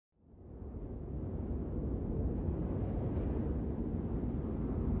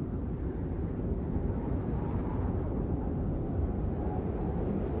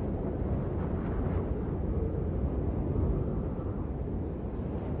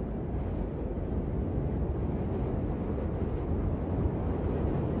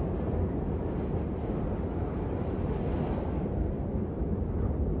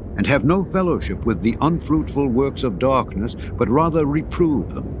and have no fellowship with the unfruitful works of darkness, but rather reprove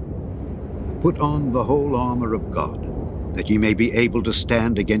them. Put on the whole armor of God, that ye may be able to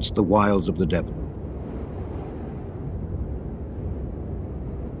stand against the wiles of the devil.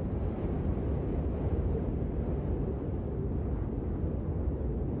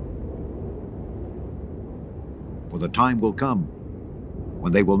 For the time will come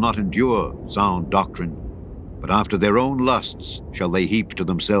when they will not endure sound doctrine, but after their own lusts shall they heap to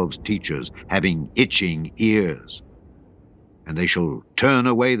themselves teachers, having itching ears. And they shall turn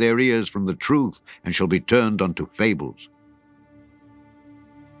away their ears from the truth, and shall be turned unto fables.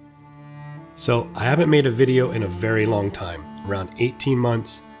 So I haven't made a video in a very long time, around 18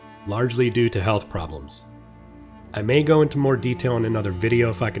 months, largely due to health problems. I may go into more detail in another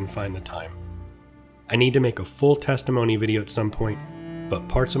video if I can find the time. I need to make a full testimony video at some point, but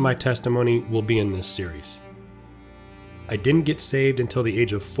parts of my testimony will be in this series. I didn't get saved until the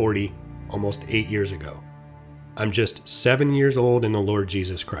age of 40, almost 8 years ago. I'm just 7 years old in the Lord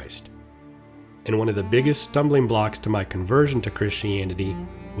Jesus Christ. And one of the biggest stumbling blocks to my conversion to Christianity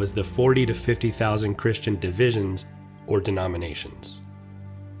was the 40 to 50,000 Christian divisions or denominations.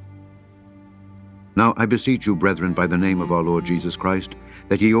 Now I beseech you, brethren, by the name of our Lord Jesus Christ,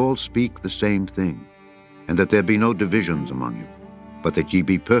 that ye all speak the same thing, and that there be no divisions among you, but that ye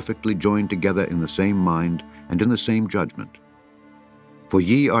be perfectly joined together in the same mind and in the same judgment. For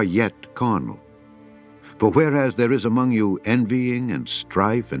ye are yet carnal. For whereas there is among you envying and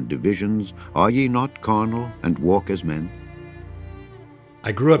strife and divisions, are ye not carnal and walk as men?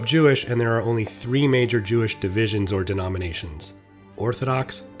 I grew up Jewish, and there are only 3 major Jewish divisions or denominations: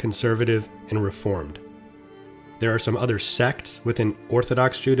 Orthodox, Conservative, and Reformed. There are some other sects within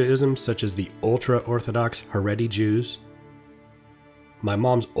Orthodox Judaism, such as the ultra-Orthodox Haredi Jews. My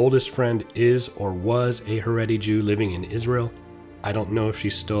mom's oldest friend is or was a Haredi Jew living in Israel. I don't know if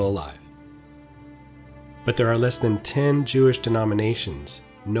she's still alive. But there are less than 10 Jewish denominations,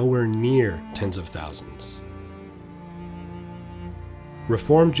 nowhere near tens of thousands.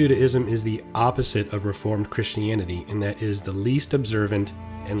 Reformed Judaism is the opposite of Reformed Christianity in that it is the least observant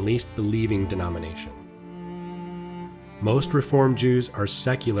and least believing denomination. Most Reformed Jews are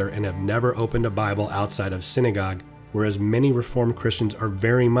secular and have never opened a Bible outside of synagogue, whereas many Reformed Christians are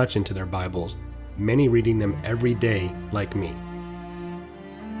very much into their Bibles, many reading them every day like me.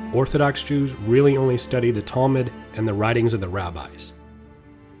 Orthodox Jews really only study the Talmud and the writings of the rabbis.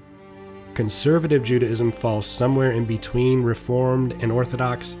 Conservative Judaism falls somewhere in between Reformed and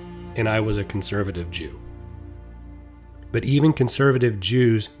Orthodox, and I was a conservative Jew. But even conservative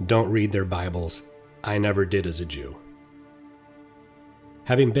Jews don't read their Bibles. I never did as a Jew.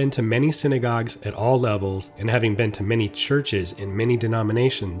 Having been to many synagogues at all levels, and having been to many churches in many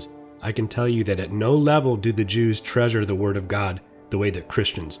denominations, I can tell you that at no level do the Jews treasure the Word of God the way that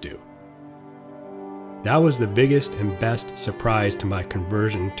Christians do. That was the biggest and best surprise to my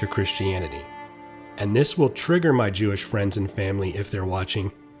conversion to Christianity. And this will trigger my Jewish friends and family if they're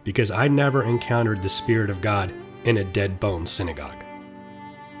watching, because I never encountered the Spirit of God in a dead bone synagogue.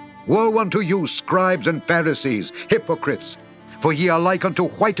 Woe unto you, scribes and Pharisees, hypocrites! For ye are like unto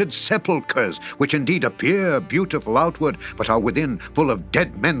whited sepulchres, which indeed appear beautiful outward, but are within full of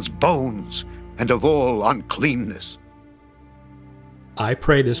dead men's bones, and of all uncleanness. I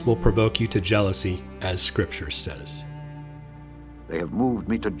pray this will provoke you to jealousy, as Scripture says. They have moved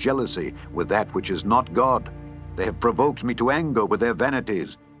me to jealousy with that which is not God. They have provoked me to anger with their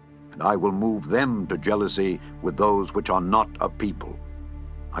vanities, and I will move them to jealousy with those which are not a people.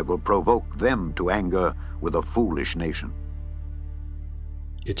 I will provoke them to anger with a foolish nation.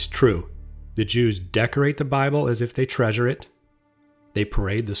 It's true. The Jews decorate the Bible as if they treasure it. They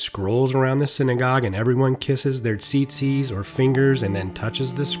parade the scrolls around the synagogue, and everyone kisses their tzitzis or fingers and then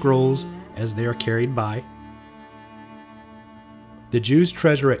touches the scrolls as they are carried by. The Jews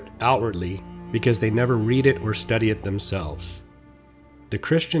treasure it outwardly because they never read it or study it themselves. The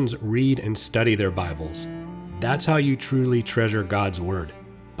Christians read and study their Bibles. That's how you truly treasure God's Word,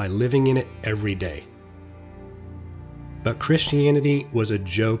 by living in it every day. But Christianity was a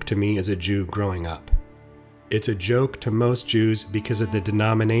joke to me as a Jew growing up. It's a joke to most Jews because of the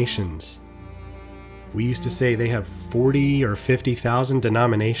denominations. We used to say they have 40 or 50,000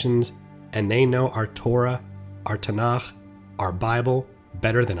 denominations, and they know our Torah, our Tanakh, our Bible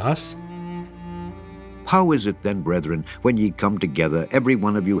better than us. How is it then, brethren, when ye come together, every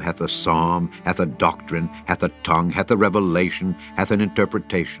one of you hath a psalm, hath a doctrine, hath a tongue, hath a revelation, hath an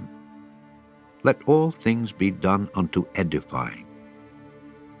interpretation? Let all things be done unto edifying.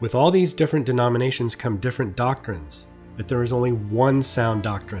 With all these different denominations come different doctrines, but there is only one sound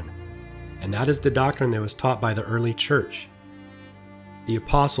doctrine, and that is the doctrine that was taught by the early church. The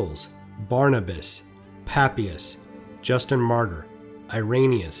apostles Barnabas, Papias, Justin Martyr,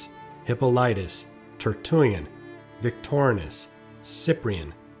 Irenaeus, Hippolytus, Tertullian, Victorinus,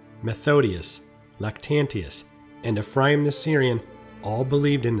 Cyprian, Methodius, Lactantius, and Ephraim the Syrian all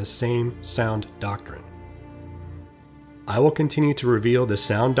believed in the same sound doctrine. I will continue to reveal the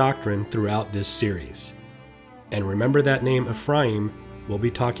sound doctrine throughout this series. And remember that name Ephraim. We'll be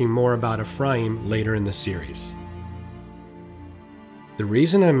talking more about Ephraim later in the series. The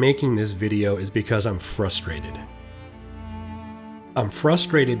reason I'm making this video is because I'm frustrated. I'm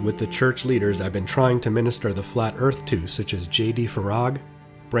frustrated with the church leaders I've been trying to minister the flat earth to, such as J.D. Farag,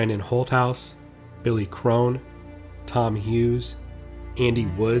 Brandon Holthouse, Billy Crone, Tom Hughes, Andy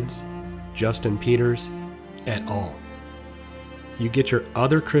Woods, Justin Peters, et al. You get your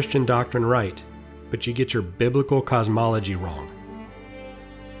other Christian doctrine right, but you get your biblical cosmology wrong.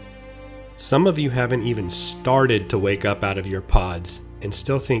 Some of you haven't even started to wake up out of your pods and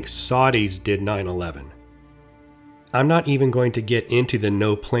still think Saudis did 9/11. I'm not even going to get into the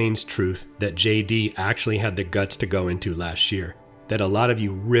no planes truth that JD actually had the guts to go into last year, that a lot of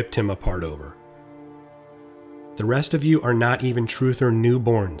you ripped him apart over. The rest of you are not even truther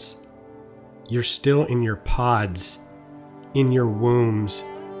newborns. You're still in your pods, in your wombs,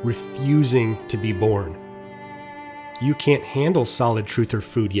 refusing to be born. You can't handle solid truther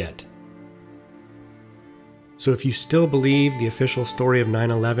food yet. So if you still believe the official story of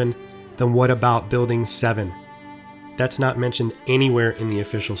 9/11, then what about Building 7? That's not mentioned anywhere in the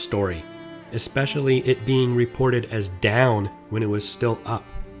official story, especially it being reported as down when it was still up.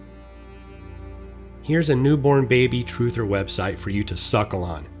 Here's a newborn baby truther website for you to suckle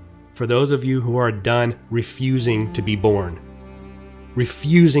on, for those of you who are done refusing to be born,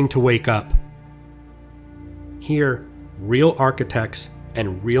 refusing to wake up. Here, real architects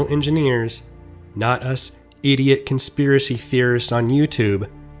and real engineers, not us idiot conspiracy theorists on YouTube,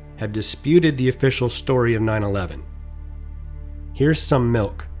 have disputed the official story of 9/11. Here's some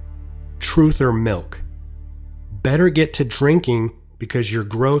milk. Truther milk. Better get to drinking because your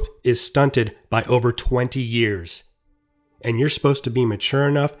growth is stunted by over 20 years. And you're supposed to be mature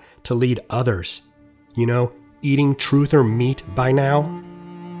enough to lead others. You know, eating truther meat by now.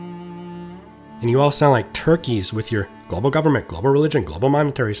 And you all sound like turkeys with your global government, global religion, global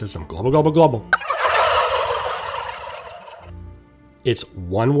monetary system, global. It's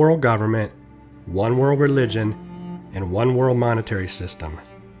one world government, one world religion, and one world monetary system.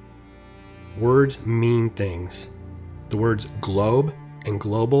 Words mean things. The words globe and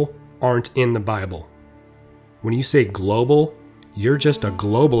global aren't in the Bible. When you say global, you're just a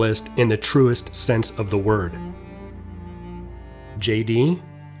globalist in the truest sense of the word. JD,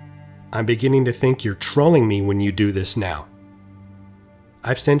 I'm beginning to think you're trolling me when you do this now.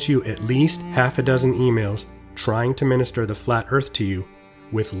 I've sent you at least half a dozen emails trying to minister the flat earth to you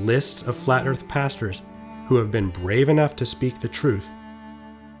with lists of flat earth pastors who have been brave enough to speak the truth.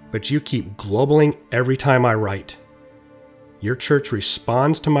 But you keep globaling every time I write. Your church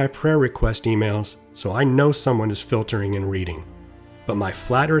responds to my prayer request emails, so I know someone is filtering and reading. But my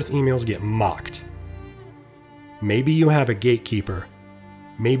flat earth emails get mocked. Maybe you have a gatekeeper.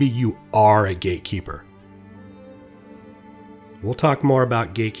 Maybe you are a gatekeeper. We'll talk more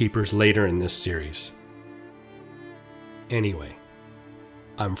about gatekeepers later in this series. Anyway,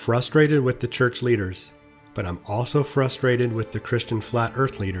 I'm frustrated with the church leaders, but I'm also frustrated with the Christian flat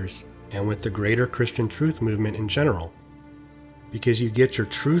earth leaders and with the greater Christian truth movement in general. Because you get your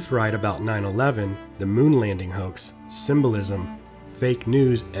truth right about 9/11, the moon landing hoax, symbolism, fake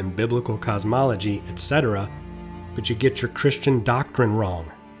news, and biblical cosmology, etc., but you get your Christian doctrine wrong.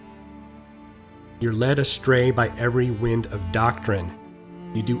 You're led astray by every wind of doctrine.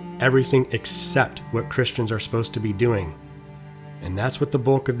 You do everything except what Christians are supposed to be doing. And that's what the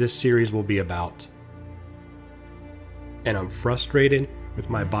bulk of this series will be about. And I'm frustrated with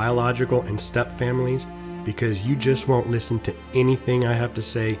my biological and step families because you just won't listen to anything I have to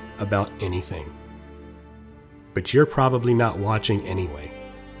say about anything. But you're probably not watching anyway.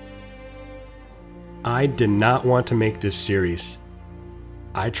 I did not want to make this series.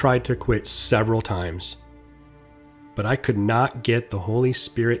 I tried to quit several times, but I could not get the Holy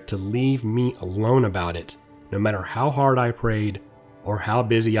Spirit to leave me alone about it, no matter how hard I prayed or how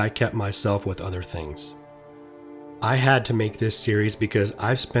busy I kept myself with other things. I had to make this series because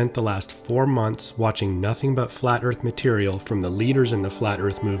I've spent the last 4 months watching nothing but flat earth material from the leaders in the flat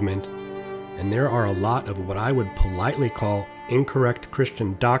earth movement, and there are a lot of what I would politely call incorrect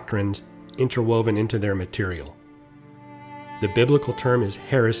Christian doctrines interwoven into their material. The biblical term is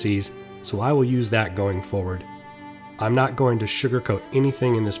heresies, so I will use that going forward. I'm not going to sugarcoat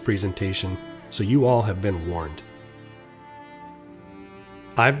anything in this presentation, so you all have been warned.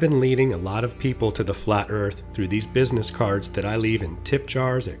 I've been leading a lot of people to the flat earth through these business cards that I leave in tip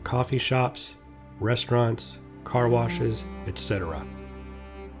jars at coffee shops, restaurants, car washes, etc.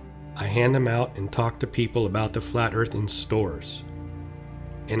 I hand them out and talk to people about the flat earth in stores.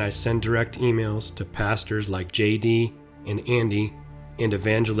 And I send direct emails to pastors like JD and Andy and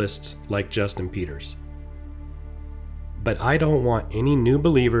evangelists like Justin Peters. But I don't want any new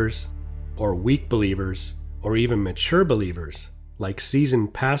believers or weak believers or even mature believers like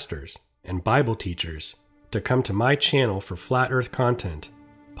seasoned pastors and Bible teachers to come to my channel for flat earth content,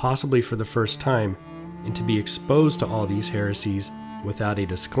 possibly for the first time, and to be exposed to all these heresies without a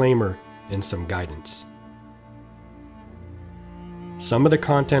disclaimer and some guidance. Some of the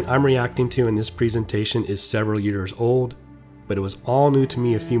content I'm reacting to in this presentation is several years old, but it was all new to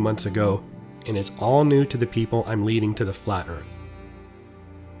me a few months ago, and it's all new to the people I'm leading to the flat earth.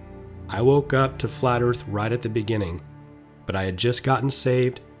 I woke up to flat earth right at the beginning, but I had just gotten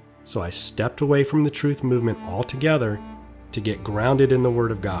saved, so I stepped away from the truth movement altogether to get grounded in the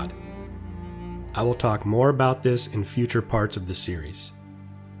Word of God. I will talk more about this in future parts of the series.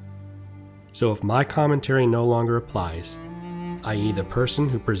 So if my commentary no longer applies, i.e. the person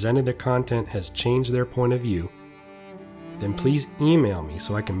who presented the content has changed their point of view, then please email me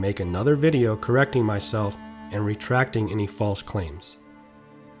so I can make another video correcting myself and retracting any false claims.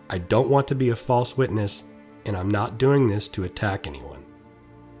 I don't want to be a false witness, and I'm not doing this to attack anyone.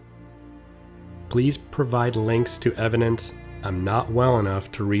 Please provide links to evidence I'm not well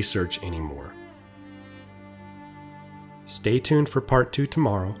enough to research anymore. Stay tuned for part 2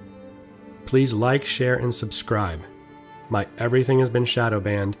 tomorrow. Please like, share, and subscribe. My everything has been shadow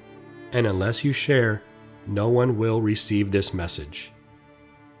banned, and unless you share, no one will receive this message.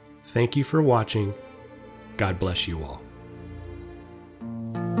 Thank you for watching. God bless you all.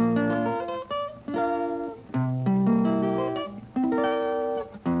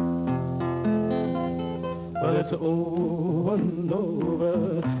 Well, it's over and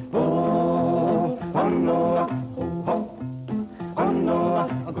over. Oh, no, oh, no,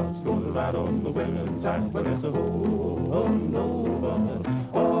 God's gonna ride on the winning tide. Well, it's over and over.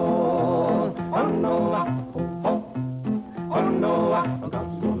 Oh, no,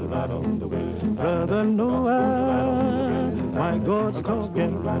 God's gonna ride on the winning tide. Brother Noah, my God's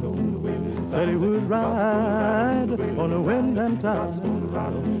talking, said he would ride on the wind and tide.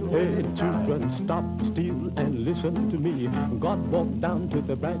 Hey, children, stop, still, and listen to me. God walked down to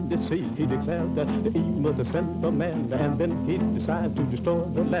the brandy sea. He declared that the aim was the sin of man, and then he decided to destroy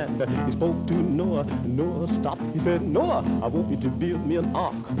the land. He spoke to Noah. Noah stopped. He said, Noah, I want you to build me an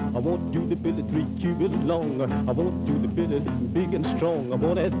ark. I want you to build it 3 cubits long. I want you to build it big and strong. I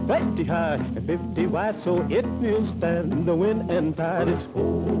want it 50 high and 50 wide, so it will stand the wind and tide. It's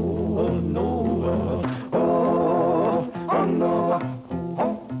over and over. Oh, Noah.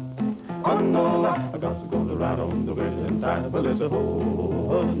 Oh, no, God's gonna ride on the wind and tide. Well, it's a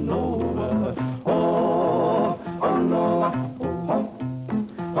over and over. Oh,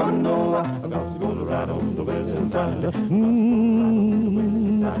 no, God's gonna ride on the wind and tide. God's gonna ride on the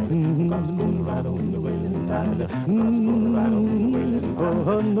wind and tide. God's gonna ride on the wind and tide.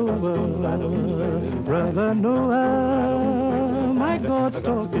 Oh, Noah, brother Noah, my God's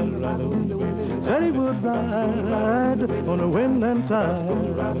talking, said he would ride on the wind and tide.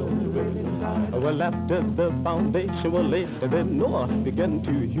 Well, after the foundation was laid, then Noah began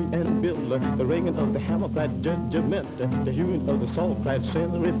to hew and build. The ringing of the hammer cried judgment, the hewing of the saw cried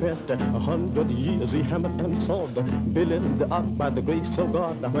sin, repent. 100 years he hammered and sawed, building the ark by the grace of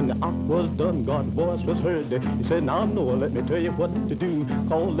God. Now when the ark was done, God's voice was heard. He said, now Noah, let me tell you what to do.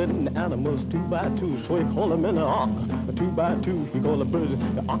 Call in the animals 2 by 2, so he called them in the ark. 2 by 2, he called the birds,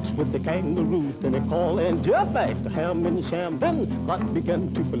 the ox with the kangaroo. Then he called in Japheth, the ham and Shem. Then God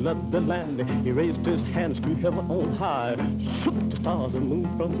began to flood the land. He raised his hands to heaven on high, shook the stars and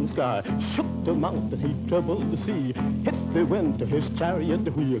moon from the sky, shook the mountain, he troubled the sea, hit the wind to his chariot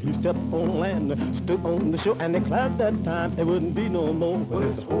wheel. He stepped on land, stood on the shore, and declared that time there wouldn't be no more. But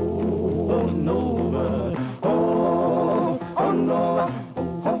it's over and over. Oh,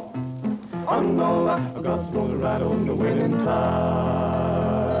 no, God's gonna ride on the winning tide.